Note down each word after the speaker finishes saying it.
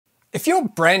If you're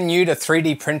brand new to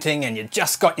 3D printing and you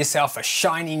just got yourself a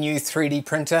shiny new 3D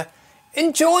printer,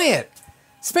 enjoy it.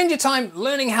 Spend your time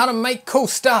learning how to make cool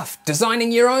stuff,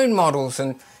 designing your own models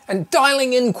and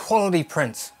dialing in quality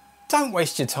prints. Don't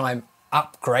waste your time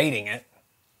upgrading it.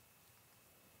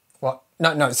 What?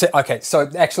 No, okay,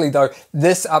 so actually though,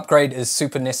 this upgrade is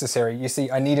super necessary. You see,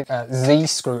 I needed a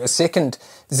Z-screw, a second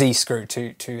Z-screw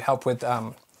to help with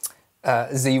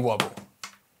Z-wobble.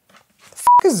 The f***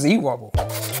 is Z-wobble?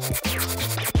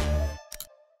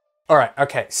 Alright,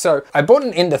 okay, so I bought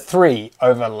an Ender 3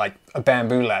 over like a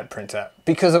Bamboo Lab printer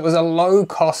because it was a low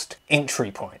cost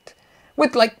entry point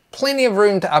with like plenty of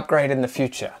room to upgrade in the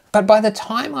future. But by the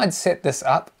time I'd set this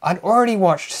up, I'd already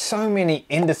watched so many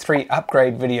Ender 3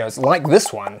 upgrade videos like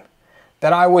this one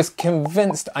that I was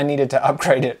convinced I needed to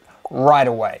upgrade it right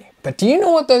away. But do you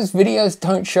know what those videos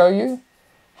don't show you?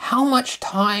 How much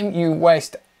time you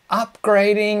waste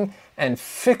upgrading and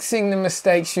fixing the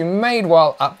mistakes you made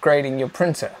while upgrading your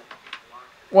printer.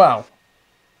 Well,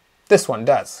 this one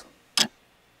does.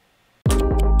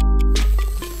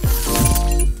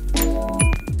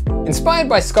 Inspired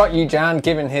by Scott Ujan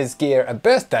giving his gear a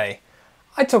birthday,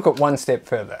 I took it one step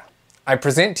further. I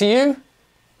present to you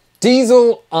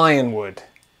Diesel Ironwood.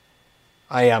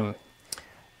 I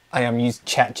used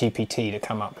ChatGPT to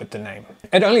come up with the name.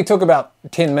 It only took about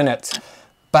 10 minutes,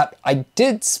 but I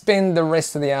did spend the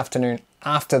rest of the afternoon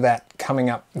after that coming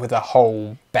up with a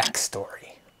whole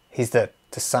backstory. He's the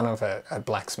son of a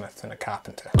blacksmith and a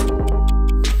carpenter.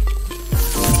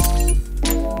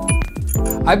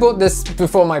 I bought this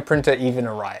before my printer even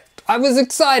arrived. I was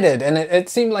excited and it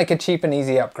seemed like a cheap and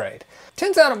easy upgrade.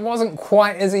 Turns out it wasn't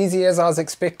quite as easy as I was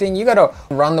expecting. You gotta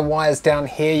run the wires down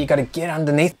here, you gotta get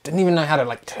underneath. Didn't even know how to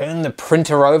like turn the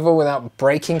printer over without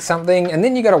breaking something. And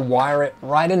then you gotta wire it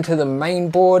right into the main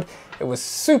board. It was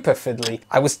super fiddly.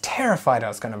 I was terrified I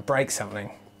was gonna break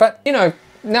something. But you know,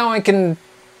 now I can...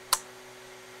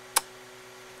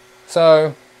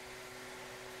 So...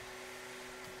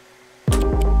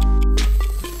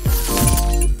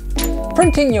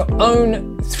 Printing your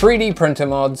own 3D printer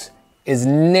mods is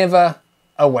never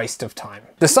a waste of time.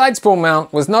 The side spool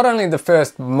mount was not only the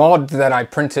first mod that I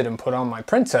printed and put on my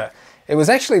printer, it was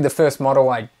actually the first model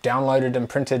I downloaded and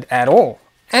printed at all.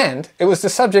 And it was the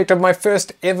subject of my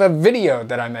first ever video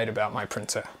that I made about my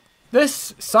printer.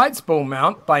 This side spool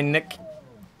mount by Nick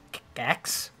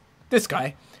Gax, this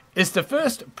guy, is the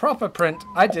first proper print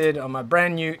I did on my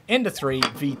brand new Ender 3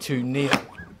 V2 Neo.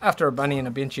 After a bunny and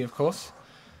a benchy, of course.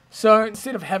 So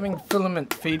instead of having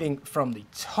filament feeding from the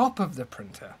top of the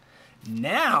printer,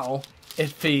 now it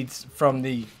feeds from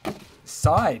the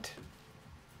side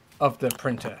of the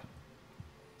printer.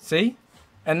 See?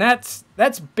 And that's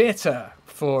better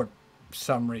for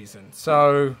some reason.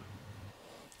 So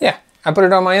yeah, I put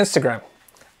it on my Instagram.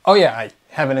 Oh yeah, I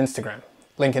have an Instagram.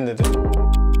 Link in the description.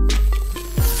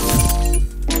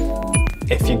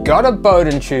 If you got a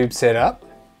Bowden tube set up,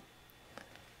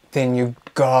 then you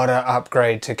gotta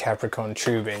upgrade to Capricorn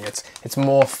Tubing. It's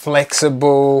more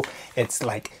flexible, it's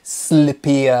like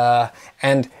slippier,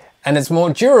 and it's more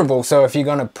durable. So if you're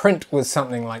gonna print with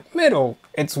something like metal,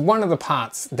 it's one of the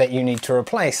parts that you need to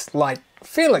replace, like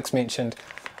Felix mentioned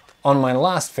on my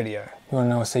last video. You wanna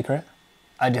know a secret?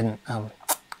 I didn't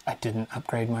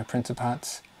upgrade my printer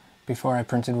parts before I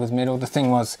printed with metal. The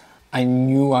thing was, I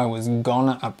knew I was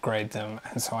gonna upgrade them,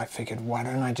 and so I figured, why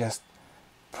don't I just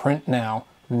print now,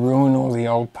 ruin all the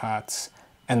old parts,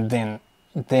 and then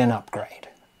upgrade.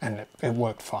 And it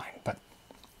worked fine, but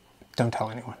don't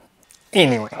tell anyone.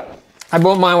 Anyway, I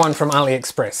bought my one from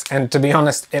AliExpress, and to be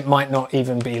honest, it might not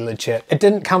even be legit. It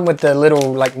didn't come with the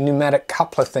little like pneumatic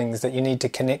coupler things that you need to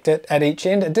connect it at each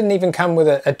end. It didn't even come with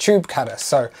a tube cutter.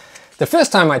 So the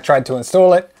first time I tried to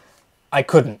install it, I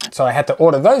couldn't. So I had to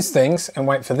order those things and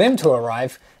wait for them to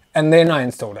arrive, and then I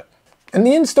installed it. And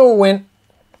the install went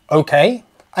okay,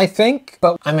 I think,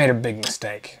 but I made a big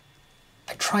mistake.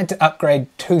 I tried to upgrade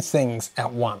two things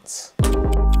at once.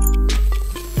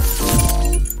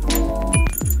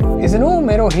 Is an all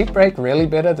metal heat break really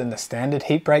better than the standard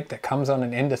heat break that comes on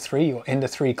an Ender 3 or Ender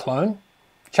 3 clone?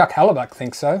 Chuck Hellebuck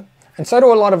thinks so, and so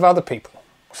do a lot of other people.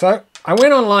 So I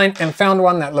went online and found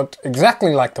one that looked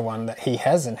exactly like the one that he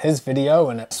has in his video,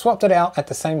 and it swapped it out at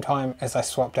the same time as I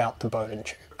swapped out the Bowden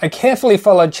tube. I carefully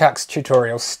followed Chuck's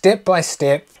tutorial step by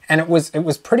step, and it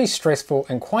was pretty stressful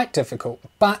and quite difficult,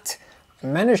 but I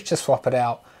managed to swap it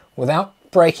out without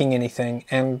breaking anything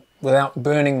and without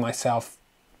burning myself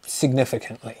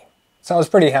significantly. So I was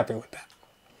pretty happy with that.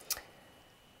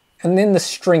 And then the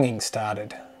stringing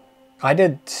started. I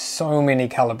did so many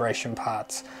calibration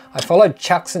parts. I followed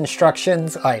Chuck's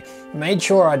instructions. I made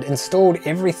sure I'd installed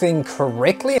everything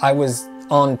correctly. I was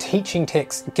on Teaching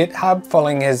Tech's GitHub,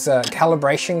 following his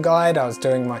calibration guide. I was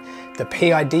doing the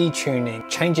PID tuning,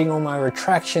 changing all my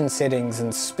retraction settings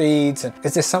and speeds. And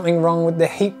is there something wrong with the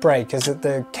heat break? Is it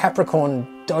the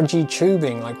Capricorn dodgy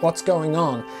tubing? Like, what's going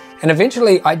on? And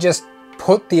eventually I just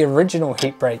put the original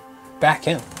heat break back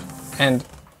in and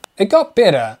it got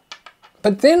better.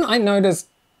 But then I noticed,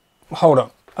 hold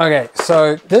on. Okay,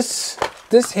 so this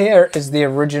here is the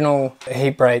original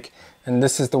heat break and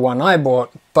this is the one I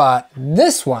bought, but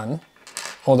this one,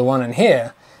 or the one in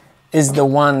here, is the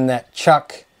one that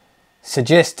Chuck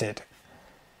suggested.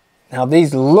 Now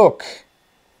these look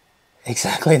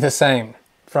exactly the same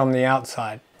from the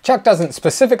outside. Chuck doesn't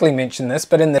specifically mention this,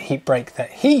 but in the heat break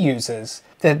that he uses,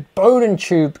 the Bowden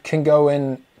tube can go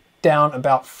in down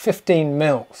about 15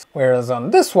 mils, whereas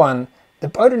on this one, the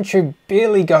Bowden tube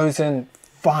barely goes in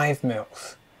 5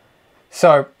 mils.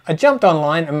 So I jumped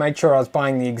online and made sure I was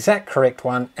buying the exact correct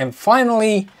one and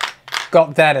finally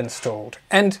got that installed.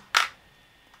 And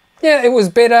yeah, it was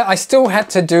better. I still had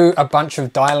to do a bunch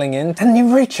of dialing in. And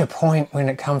you reach a point when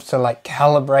it comes to like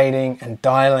calibrating and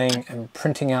dialing and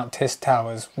printing out test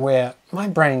towers where my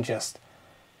brain just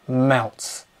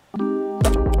melts.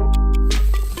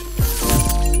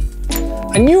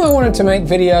 I knew I wanted to make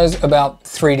videos about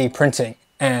 3D printing.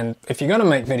 And if you're going to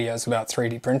make videos about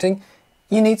 3D printing,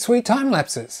 you need sweet time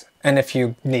lapses. And if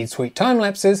you need sweet time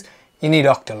lapses, you need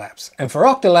Octolapse. And for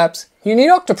Octolapse, you need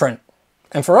Octoprint.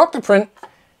 And for Octoprint,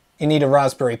 you need a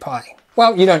Raspberry Pi.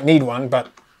 Well, you don't need one,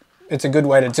 but it's a good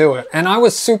way to do it. And I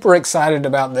was super excited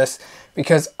about this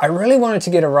because I really wanted to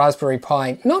get a Raspberry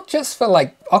Pi, not just for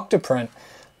like Octoprint,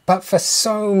 but for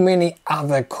so many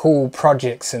other cool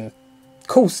projects and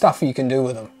cool stuff you can do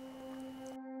with them.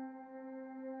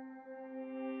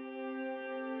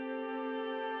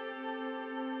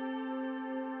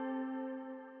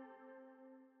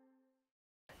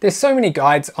 There's so many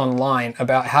guides online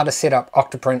about how to set up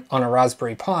Octoprint on a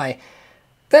Raspberry Pi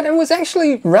that it was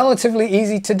actually relatively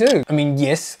easy to do. I mean,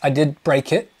 yes, I did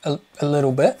break it a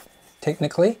little bit,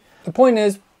 technically. The point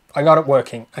is, I got it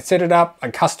working. I set it up, I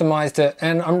customized it,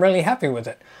 and I'm really happy with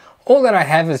it. All that I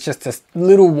have is just this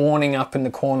little warning up in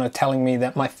the corner telling me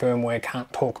that my firmware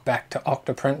can't talk back to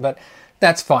Octoprint, but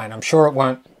that's fine. I'm sure it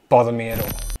won't bother me at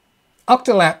all.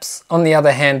 Octolapse, on the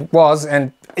other hand, was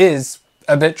and is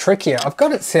a bit trickier. I've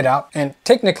got it set up and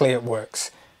technically it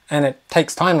works and it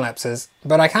takes time lapses,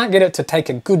 but I can't get it to take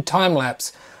a good time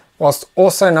lapse whilst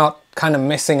also not kind of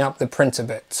messing up the print a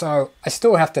bit. So I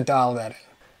still have to dial that in.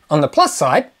 On the plus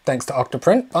side, thanks to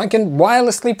Octoprint, I can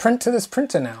wirelessly print to this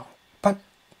printer now, but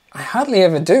I hardly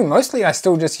ever do. Mostly I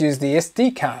still just use the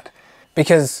SD card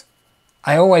because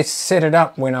I always set it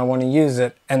up when I want to use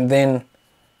it and then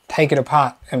take it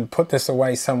apart and put this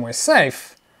away somewhere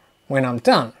safe when I'm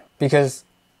done. Because,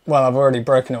 well, I've already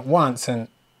broken it once and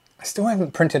I still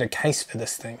haven't printed a case for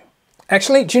this thing.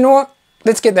 Actually, do you know what?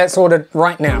 Let's get that sorted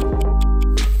right now.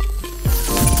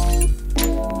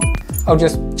 I'll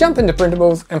just jump into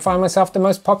printables and find myself the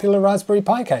most popular Raspberry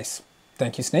Pi case.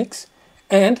 Thank you, Sneaks.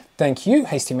 And thank you,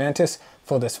 Hasty Mantis,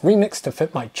 for this remix to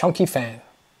fit my chunky fan.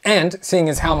 And seeing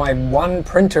as how my one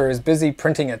printer is busy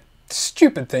printing a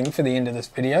stupid thing for the end of this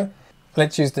video,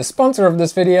 let's use the sponsor of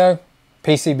this video,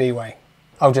 PCBWay.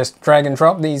 I'll just drag and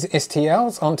drop these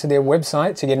STLs onto their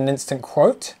website to get an instant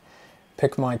quote,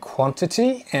 pick my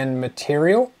quantity and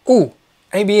material. Ooh,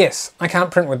 ABS. I can't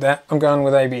print with that. I'm going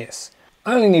with ABS.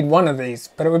 I only need one of these,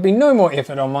 but it would be no more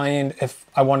effort on my end if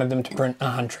I wanted them to print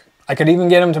 100. I could even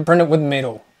get them to print it with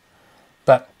metal.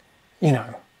 But, you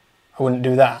know, I wouldn't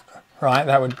do that, right?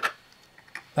 That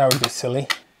would be silly.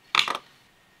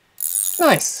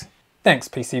 Nice. Thanks,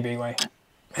 PCBWay.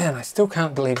 Man, I still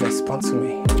can't believe they sponsored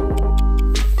me.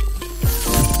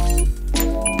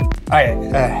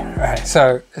 Alright,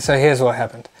 so here's what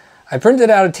happened. I printed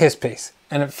out a test piece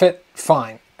and it fit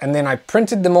fine. And then I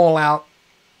printed them all out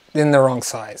in the wrong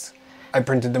size. I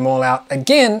printed them all out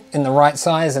again in the right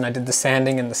size and I did the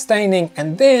sanding and the staining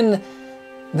and then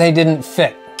they didn't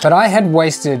fit. But I had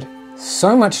wasted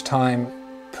so much time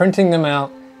printing them out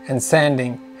and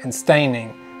sanding and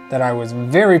staining that I was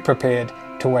very prepared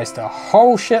to waste a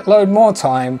whole shitload more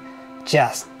time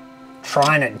just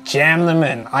trying to jam them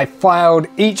in. I filed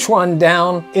each one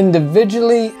down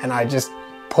individually and I just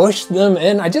pushed them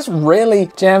in. I just really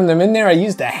jammed them in there. I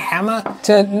used a hammer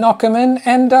to knock them in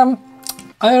and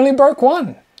I only broke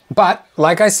one. But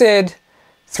like I said,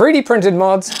 3D printed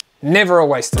mods, never a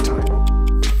waste of time.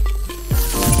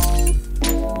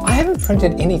 I haven't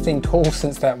printed anything tall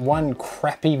since that one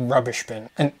crappy rubbish bin.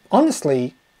 And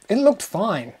honestly, it looked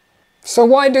fine. So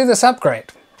why do this upgrade?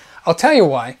 I'll tell you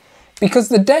why. Because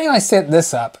the day I set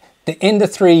this up, the Ender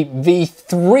 3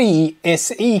 V3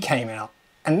 SE came out.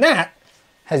 And that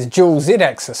has dual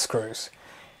Z-axis screws.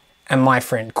 And my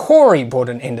friend Corey bought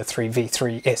an Ender 3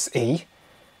 V3 SE,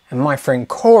 and my friend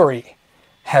Corey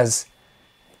has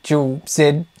dual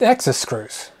Z-axis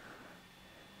screws.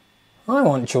 I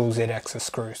want dual Z-axis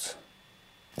screws.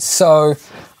 So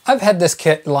I've had this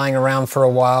kit lying around for a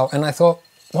while, and I thought,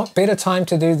 what better time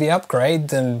to do the upgrade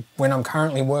than when I'm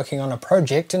currently working on a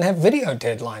project and have video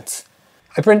deadlines.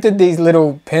 I printed these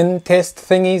little pin test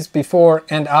thingies before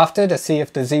and after to see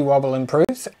if the Z-wobble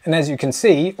improves, and as you can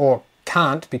see, or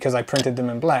can't because I printed them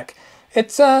in black,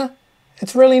 it's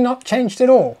really not changed at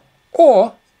all,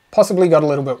 or possibly got a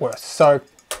little bit worse. So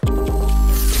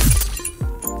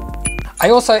I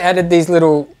also added these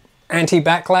little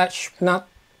anti-backlash nut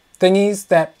thingies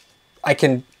that I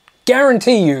can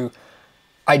guarantee you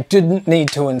I didn't need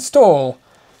to install,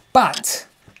 but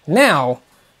now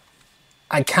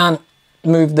I can't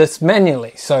move this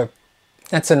manually, so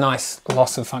that's a nice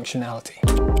loss of functionality.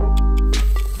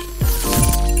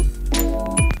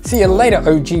 See you later,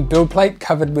 OG build plate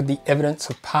covered with the evidence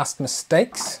of past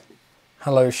mistakes.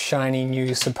 Hello, shiny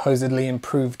new supposedly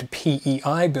improved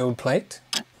PEI build plate.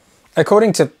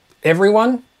 According to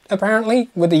everyone, apparently,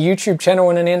 with a YouTube channel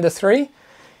and an Ender 3,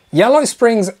 yellow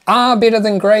springs are better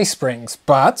than grey springs,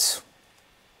 but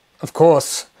of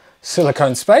course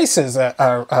silicone spacers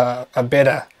are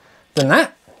better than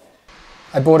that.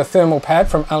 I bought a thermal pad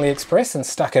from AliExpress and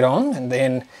stuck it on, and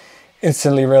then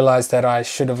instantly realized that I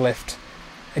should have left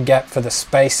a gap for the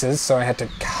spacers, so I had to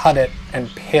cut it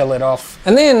and peel it off.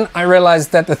 And then I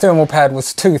realized that the thermal pad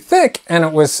was too thick and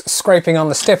it was scraping on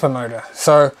the stepper motor,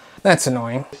 so that's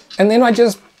annoying. And then I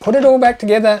just put it all back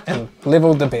together and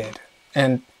leveled the bed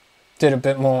and did a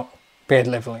bit more bed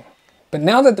leveling. But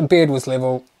now that the bed was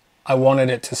level, I wanted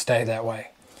it to stay that way.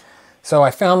 So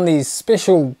I found these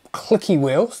special clicky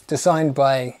wheels designed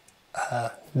by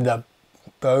the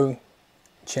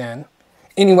Bo-chan.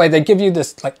 Anyway, they give you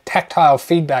this like tactile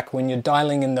feedback when you're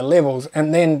dialing in the levels,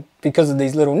 and then because of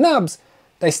these little nubs,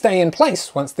 they stay in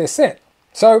place once they're set.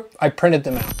 So I printed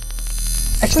them out.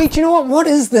 Actually, do you know what? What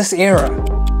is this error?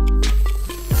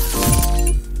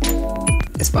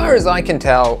 As far as I can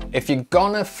tell, if you're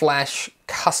gonna flash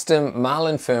custom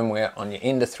Marlin firmware on your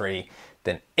Ender 3,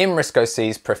 then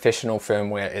MRiscoC's professional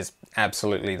firmware is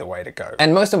absolutely the way to go.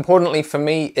 And most importantly for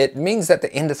me, it means that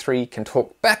the Ender 3 can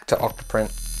talk back to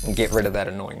Octoprint and get rid of that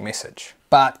annoying message.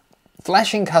 But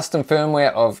flashing custom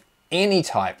firmware of any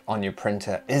type on your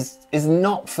printer is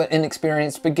not for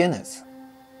inexperienced beginners.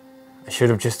 I should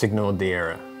have just ignored the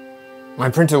error. My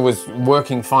printer was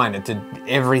working fine, it did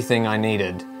everything I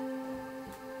needed.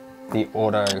 The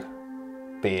auto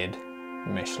bed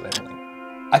mesh leveling.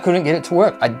 I couldn't get it to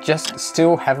work. I just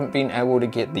still haven't been able to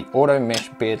get the auto mesh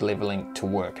bed leveling to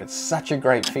work. It's such a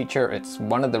great feature. It's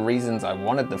one of the reasons I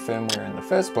wanted the firmware in the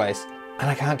first place, and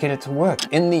I can't get it to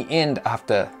work. In the end,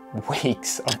 after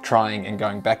weeks of trying and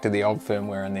going back to the old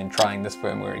firmware and then trying this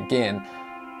firmware again,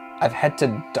 I've had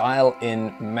to dial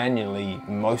in manually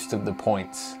most of the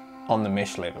points on the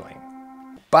mesh leveling.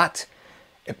 But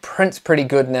it prints pretty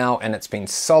good now, and it's been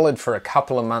solid for a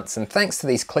couple of months, and thanks to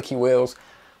these clicky wheels,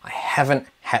 I haven't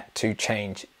had to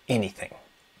change anything.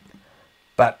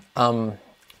 But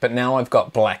now I've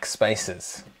got black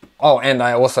spacers. Oh, and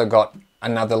I also got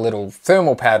another little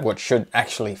thermal pad which should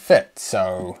actually fit,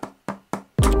 so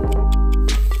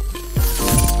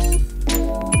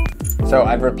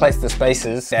I've replaced the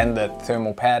spacers and the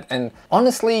thermal pad, and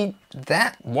honestly,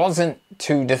 that wasn't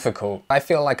too difficult. I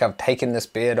feel like I've taken this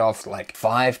bed off like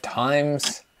 5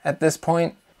 times at this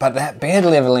point. But that bed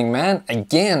leveling, man,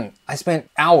 again, I spent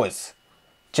hours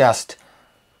just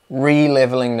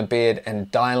re-leveling the bed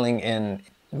and dialing in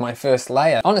my first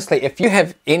layer. Honestly, if you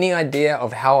have any idea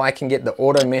of how I can get the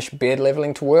auto mesh bed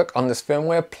leveling to work on this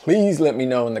firmware, please let me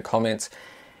know in the comments.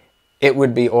 It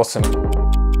would be awesome.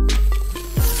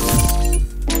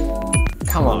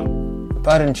 Come on,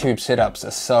 bud and tube setups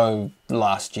are so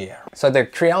last year. So the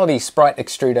Creality Sprite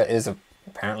Extruder is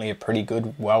apparently a pretty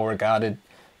good, well-regarded,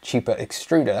 cheaper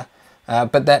extruder,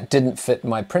 but that didn't fit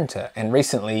my printer. And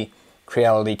recently,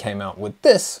 Creality came out with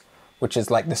this, which is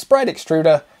like the Sprite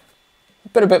Extruder,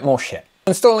 but a bit more shit.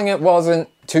 Installing it wasn't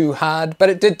too hard, but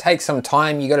it did take some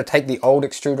time. You got to take the old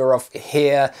extruder off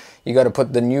here. You got to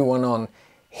put the new one on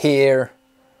here,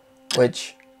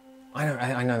 which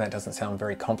I know that doesn't sound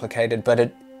very complicated, but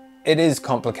it is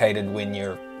complicated when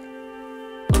you're...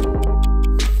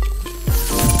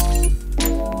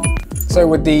 So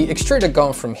with the extruder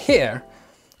gone from here,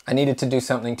 I needed to do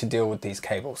something to deal with these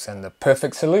cables, and the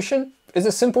perfect solution is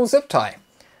a simple zip tie.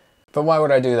 But why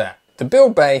would I do that? the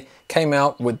build bay came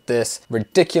out with this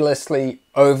ridiculously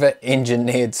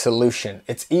over-engineered solution.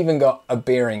 It's even got a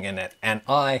bearing in it, and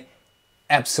I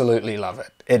absolutely love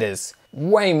it. It is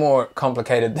way more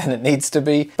complicated than it needs to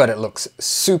be, but it looks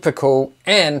super cool,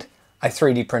 and I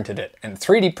 3D printed it, and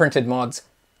 3D printed mods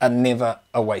are never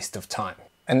a waste of time.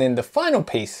 And then the final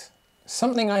piece,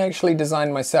 something I actually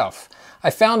designed myself. I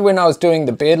found when I was doing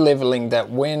the beard leveling that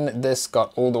when this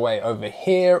got all the way over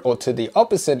here or to the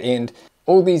opposite end,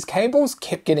 all these cables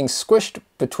kept getting squished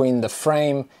between the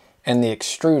frame and the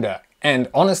extruder. And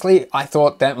honestly, I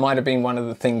thought that might have been one of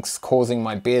the things causing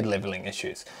my beard leveling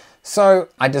issues. So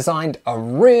I designed a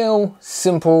real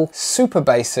simple, super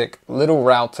basic little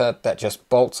router that just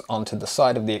bolts onto the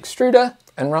side of the extruder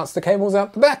and routes the cables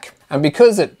out the back. And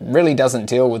because it really doesn't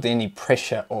deal with any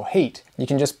pressure or heat, you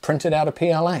can just print it out of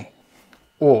PLA.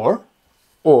 Or,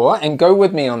 and go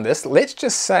with me on this, let's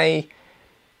just say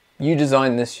you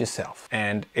designed this yourself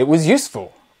and it was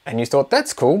useful and you thought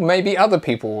that's cool, maybe other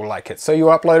people will like it. So you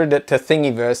uploaded it to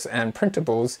Thingiverse and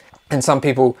Printables, and some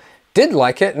people did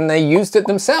like it and they used it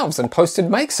themselves and posted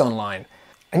makes online.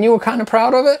 And you were kind of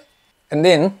proud of it. And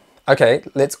then, okay,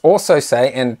 let's also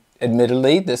say, and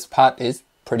admittedly this part is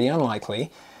pretty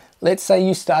unlikely, let's say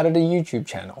you started a YouTube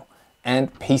channel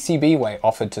and PCBWay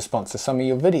offered to sponsor some of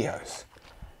your videos.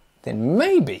 Then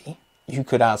maybe you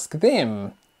could ask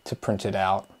them to print it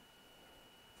out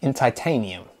in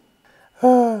titanium.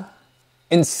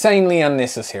 Insanely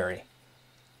unnecessary.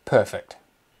 Perfect.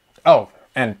 Oh,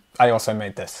 and I also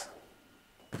made this.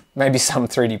 Maybe some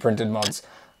 3D printed mods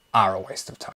are a waste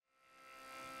of time.